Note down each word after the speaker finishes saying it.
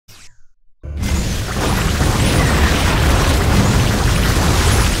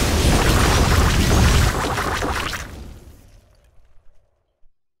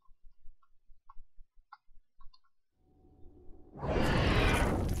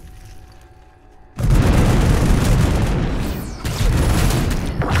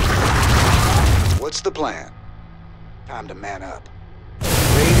plan. Time to man up.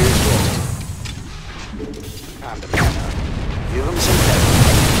 Raiders roll. Time to man up. Give them some pep.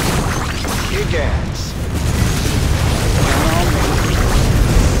 Kick ass. Count on me.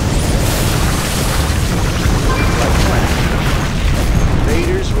 Like plan.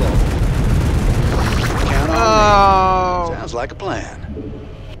 Raiders roll. Count on me. Sounds like a plan.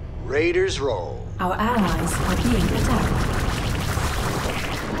 Raiders roll. Our allies are being attacked.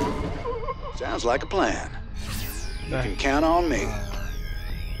 Sounds like a plan. You can count on me.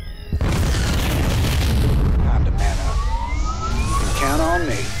 Time to man up. You can count on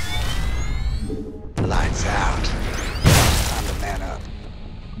me. Lights out. Time to man up.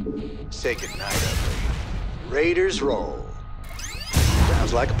 Say goodnight, ugly. Raiders roll.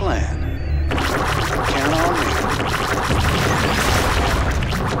 Sounds like a plan. Count on me.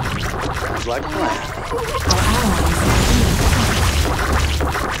 Sounds like a plan. Our allies are being attacked.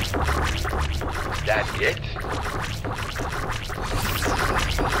 That it?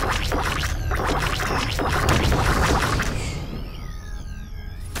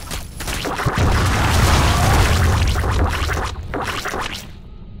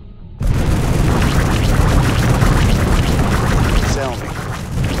 Sell me.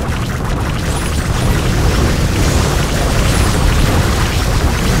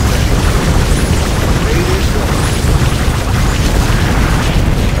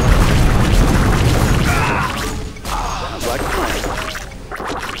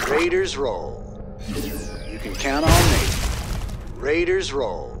 Raiders roll. You can count on me. Raiders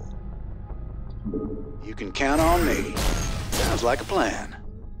roll. You can count on me. Sounds like a plan.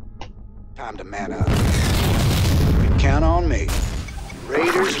 Time to man up. You can count on me.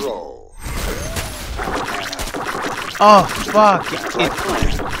 Raiders roll. Time to man up. Oh fuck! Sounds like a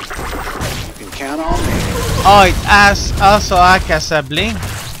plan. You can count on me. Oh, it also acts as a blink.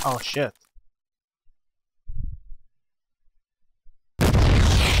 Oh shit!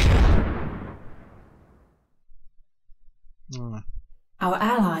 Our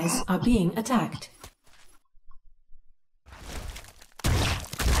allies are being attacked.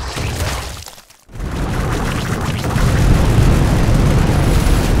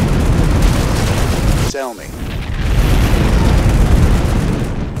 Sell me.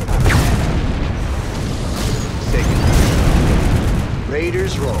 Take it.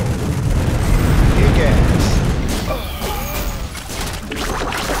 Raiders roll. Kick ass.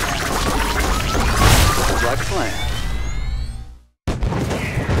 Sounds like a plan.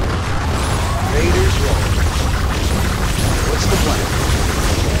 Raiders roll. What's the plan?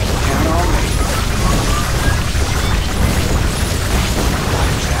 Count on me.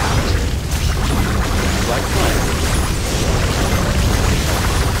 Lights out. Like plan.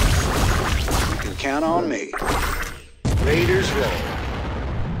 You can count on me. Raiders roll.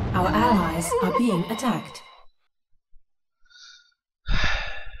 Our allies are being attacked.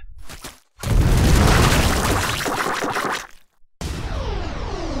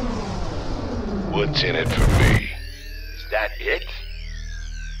 What's in it for me? Is that it?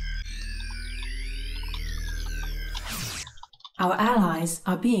 Our allies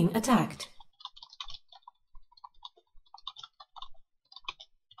are being attacked.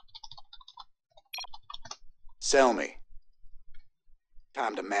 Sell me.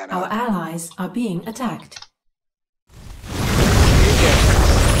 Time to man Our up. allies are being attacked. Kick ass.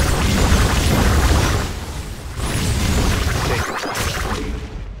 Take it.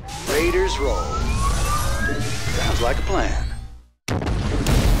 Raiders roll. Sounds like a plan. You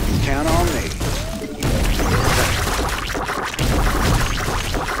count on me.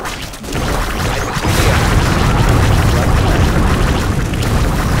 Right between the eyes. Like a plan.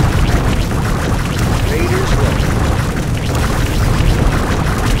 Raiders roll.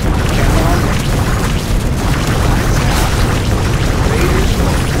 Count on me. Lights out. Raiders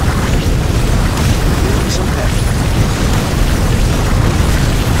roll. Give them some pep.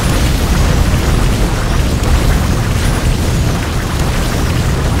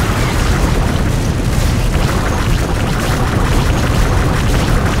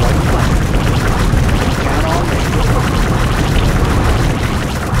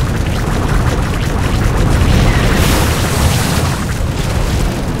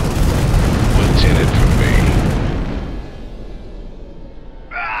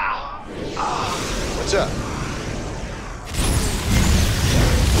 What's up?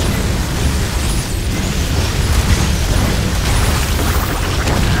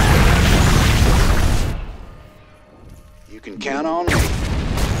 You can count on me.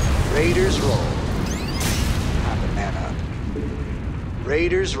 Raiders roll. Time to man up.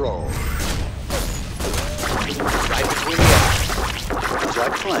 Raiders roll. Right between the eyes. Sounds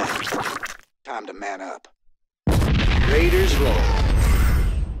like a plan. Time to man up. Raiders roll.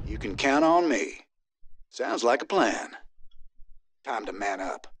 You can count on me. Sounds like a plan. Time to man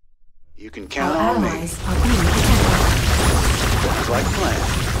up. You can count Our on me. allies are being attacked. Sounds like a plan.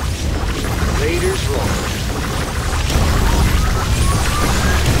 Raiders roll.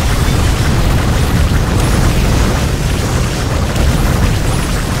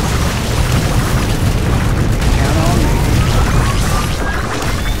 Count on me.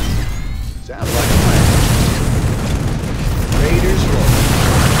 Sounds like a plan. Raiders roll.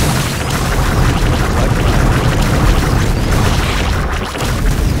 Sounds like a plan.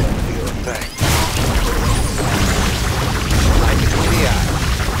 Feel a thing. Right between the eyes.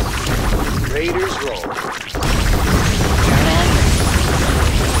 Raiders roll. Count on me.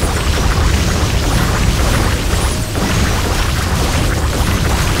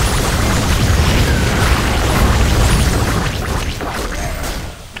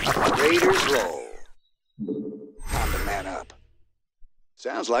 Raiders roll. Time to man up.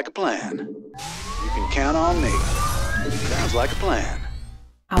 Sounds like a plan. You can count on me. Sounds like a plan.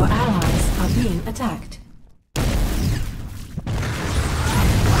 Our allies are being attacked.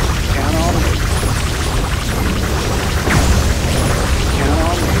 Count on me. Count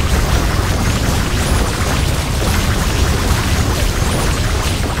on me.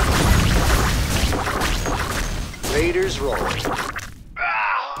 Raiders roll. Don't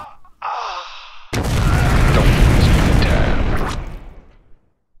waste my time.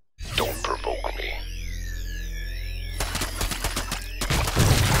 Don't provoke me.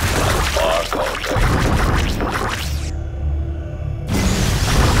 Bark all day.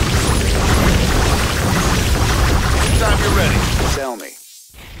 Anytime you're ready. Tell me.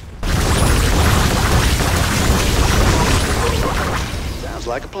 Sounds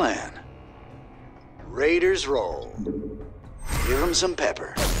like a plan. Raiders roll. Give them some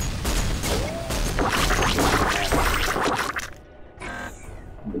pepper.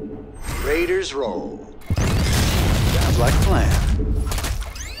 Raiders roll. Sounds like a plan.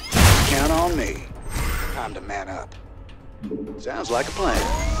 Count on me. Time to man up. Sounds like a plan.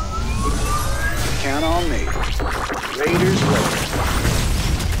 Count on me. Raiders roll.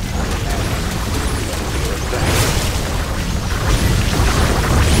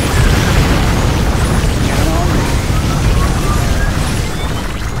 Count on me.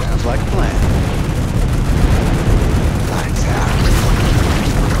 Sounds like a plan. Lights out.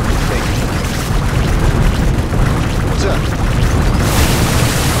 Take it. What's up?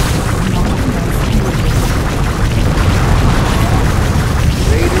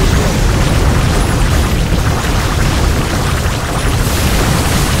 Raiders roll.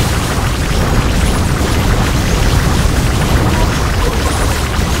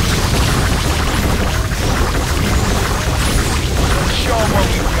 Show 'em what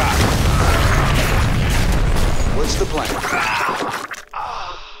we've got. What's the plan?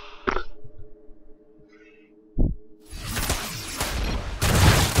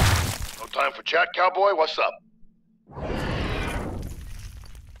 No time for chat, cowboy? What's up?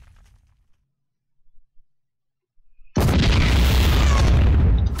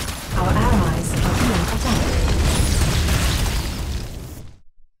 Our allies are being attacked.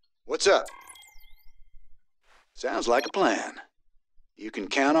 What's up? Sounds like a plan. You can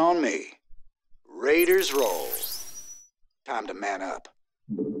count on me. Raiders roll. Time to man up.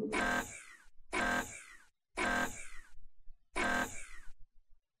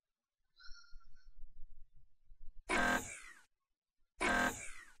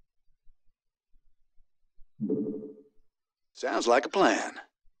 Sounds like a plan.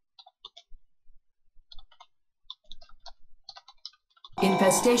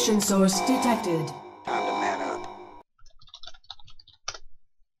 Infestation source detected. Time to man up.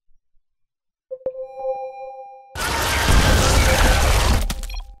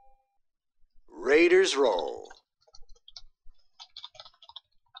 Raiders roll.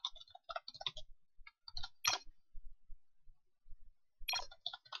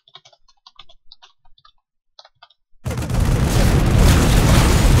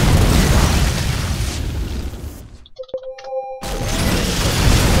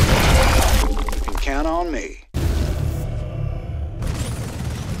 You can count on me.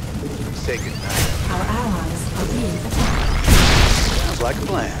 Say goodnight. Our allies are being attacked. Sounds like a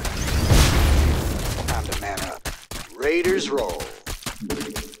plan. Time to man up. Raiders roll.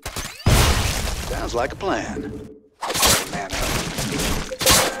 Sounds like a plan. Time to man up.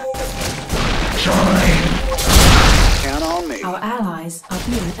 Count on me. Our allies are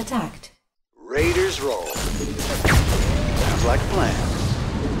being attacked. Raiders roll. Sounds like a plan.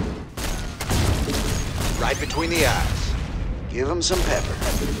 Right between the eyes. Give them some pepper.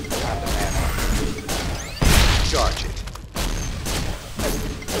 Time to man up. Charge it.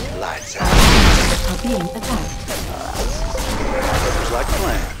 Lights Our out. allies are being attacked. Looks like a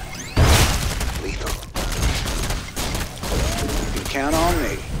plan. Lethal. You can count on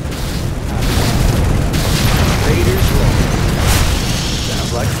me. Raiders roll.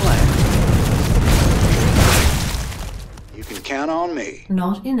 Sounds like a plan. You can count on me.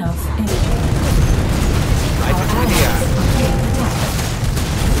 Not enough energy. Right Our between the allies eyes. are being attacked.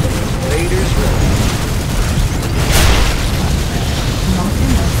 Raiders roll.